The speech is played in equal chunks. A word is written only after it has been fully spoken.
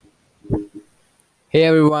Hey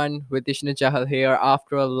everyone, Vishnu Chahal here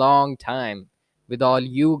after a long time with all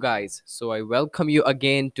you guys. So I welcome you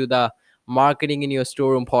again to the Marketing in Your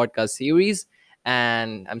Storeroom podcast series.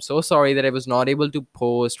 And I'm so sorry that I was not able to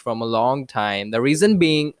post from a long time. The reason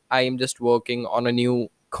being, I am just working on a new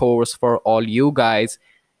course for all you guys.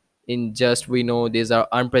 In just we know these are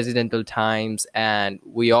unprecedented times, and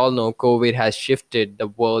we all know COVID has shifted the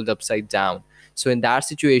world upside down. So in that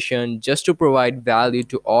situation, just to provide value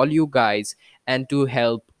to all you guys and to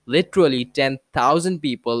help literally 10,000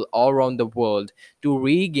 people all around the world to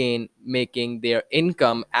regain making their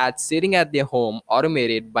income at sitting at their home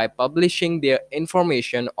automated by publishing their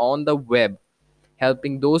information on the web,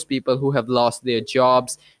 helping those people who have lost their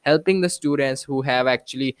jobs, helping the students who have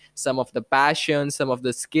actually some of the passion, some of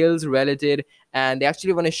the skills related, and they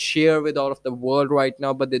actually want to share with all of the world right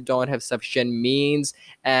now, but they don't have sufficient means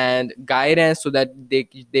and guidance so that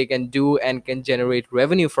they can do and can generate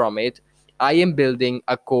revenue from it. I am building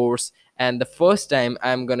a course, and the first time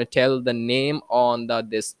I'm going to tell the name on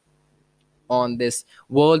this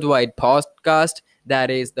worldwide podcast, that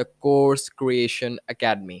is the Course Creation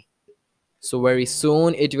Academy. So very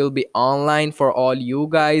soon it will be online for all you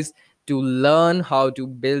guys to learn how to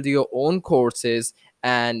build your own courses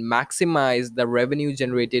and maximize the revenue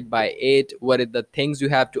generated by it. What are the things you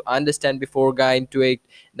have to understand before going to it?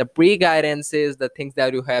 The pre-guidances, the things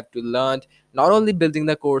that you have to learn. Not only building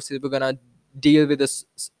the courses, we're gonna deal with a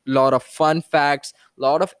lot of fun facts,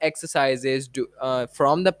 lot of exercises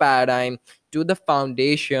from the paradigm to the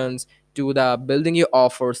foundations to the building your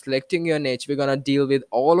offer, selecting your niche. We're gonna deal with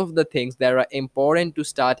all of the things that are important to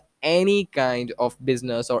start any kind of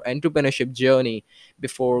business or entrepreneurship journey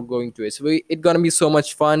before going to it. So it's gonna be so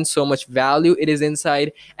much fun, so much value it is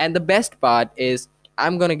inside, and the best part is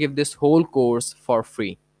I'm gonna give this whole course for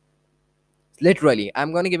free. Literally,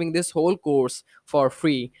 I'm going to giving this whole course for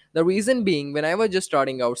free. The reason being, when I was just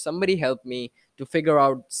starting out, somebody helped me to figure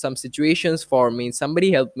out some situations for me,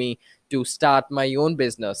 somebody helped me to start my own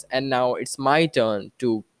business, and now it's my turn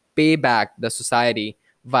to pay back the society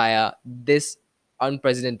via this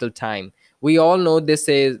unprecedented time. We all know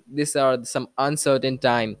these are some uncertain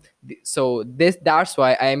time. So that's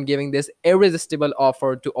why I am giving this irresistible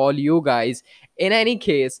offer to all you guys. In any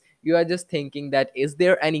case, you are just thinking that is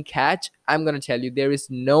there any catch? I'm going to tell you there is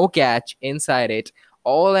no catch inside it.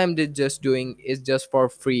 All just doing is just for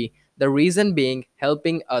free. The reason being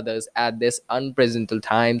helping others at this unprecedented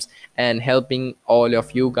times and helping all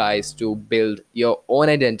of you guys to build your own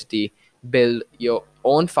identity, build your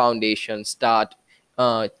own foundation, start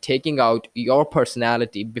taking out your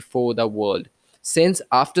personality before the world. Since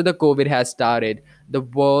after the COVID has started, the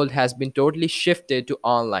world has been totally shifted to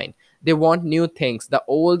online. They want new things. The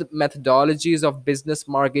old methodologies of business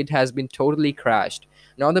market has been totally crashed.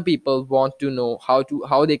 Now the people want to know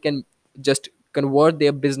how they can just convert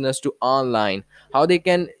their business to online, how they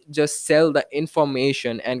can just sell the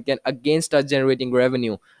information and can again start generating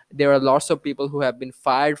revenue. There are lots of people who have been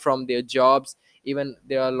fired from their jobs. Even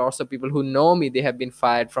there are lots of people who know me, they have been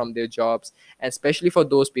fired from their jobs, and especially for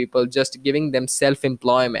those people, just giving them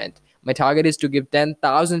self-employment. My target is to give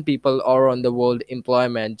 10,000 people all around the world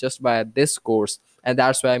employment just by this course, and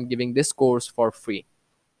that's why I'm giving this course for free.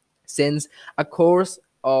 Since a course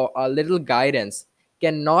or a little guidance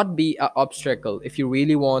cannot be an obstacle if you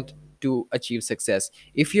really want to achieve success.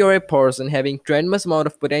 If you're a person having tremendous amount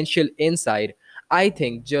of potential inside, I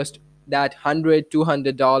think just that 100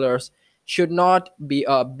 $200 should not be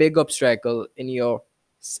a big obstacle in your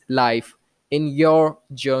life, in your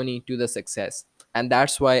journey to the success. And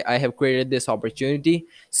that's why I have created this opportunity.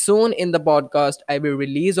 Soon in the podcast I will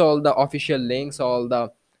release all the official links, all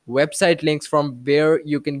the website links from where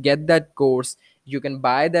you can get that course. You can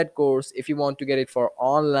buy that course if you want to get it for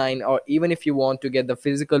online, or even if you want to get the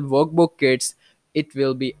physical workbook kits. It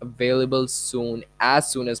will be available soon, as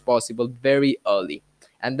soon as possible, very early.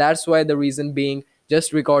 And that's why the reason being,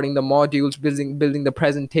 just recording the modules, building the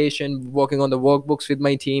presentation, working on the workbooks with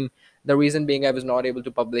my team. The reason being, I was not able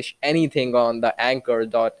to publish anything on the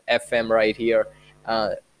anchor.fm right here,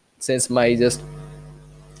 since my just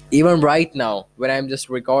even right now when I'm just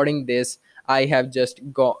recording this, I have just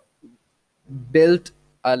got built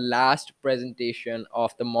a last presentation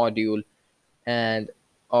of the module and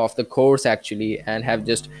of the course actually, and have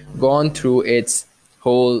just gone through its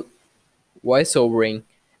whole voiceovering.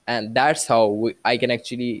 And that's how I can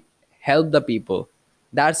actually help the people.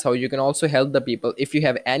 That's how you can also help the people. If you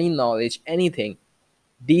have any knowledge, anything,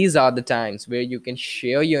 these are the times where you can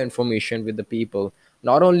share your information with the people.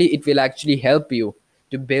 Not only it will actually help you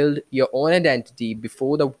to build your own identity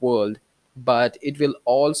before the world, but it will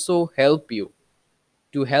also help you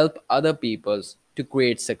to help other peoples to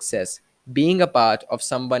create success. being a part of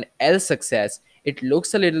someone else's success, it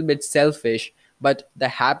looks a little bit selfish, but the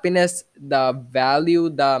happiness, the value,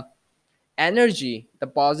 the energy, the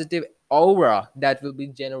positive aura that will be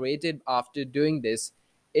generated after doing this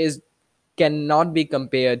is cannot be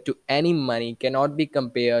compared to any money, cannot be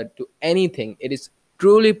compared to anything. It is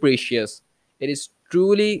truly precious. It is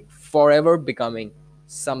truly forever becoming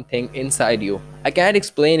something inside you. I can't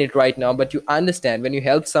explain it right now, but you understand when you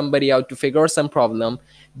help somebody out to figure out some problem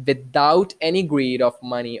without any greed of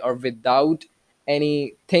money or without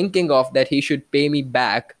any thinking of that he should pay me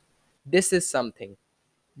back. This is something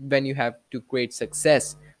when you have to create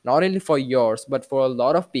success not only for yours but for a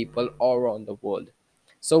lot of people all around the world.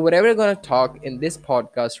 So whatever we're going to talk in this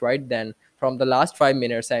podcast right then, from the last 5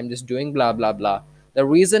 minutes I'm just doing blah blah blah. The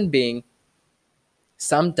reason being,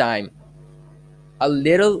 sometime a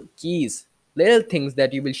little keys, little things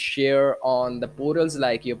that you will share on the portals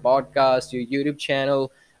like your podcast, your YouTube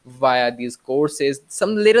channel, via these courses,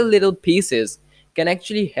 some little pieces can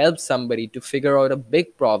actually help somebody to figure out a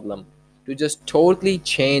big problem, to just totally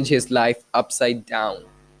change his life upside down.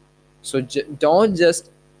 So don't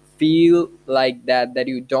just feel like that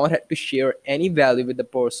you don't have to share any value with the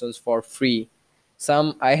persons for free.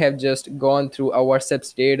 Some I have just gone through a WhatsApp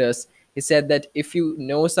status. He said that if you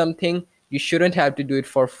know something, you shouldn't have to do it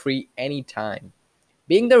for free anytime.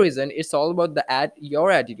 Being the reason, it's all about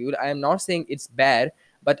your attitude. I am not saying it's bad,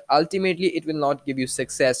 but ultimately it will not give you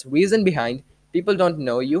success. Reason behind, people don't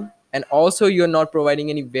know you, and also you're not providing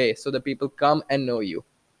any way so the people come and know you.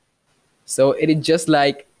 So it is just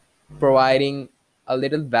like providing a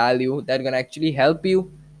little value that can actually help you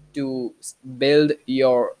to build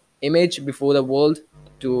your image before the world,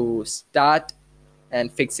 to start and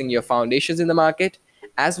fixing your foundations in the market,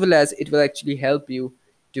 as well as it will actually help you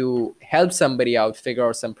to help somebody out figure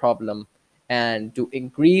out some problem and to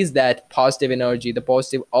increase that positive energy, the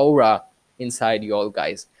positive aura inside you all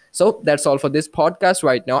guys. So that's all for this podcast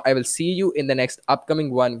right now. I will see you in the next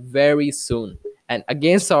upcoming one very soon. And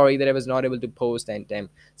again, sorry that I was not able to post in time.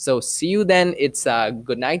 So see you then. It's a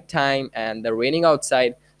good night time and the raining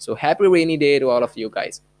outside. So happy rainy day to all of you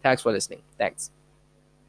guys. Thanks for listening. Thanks.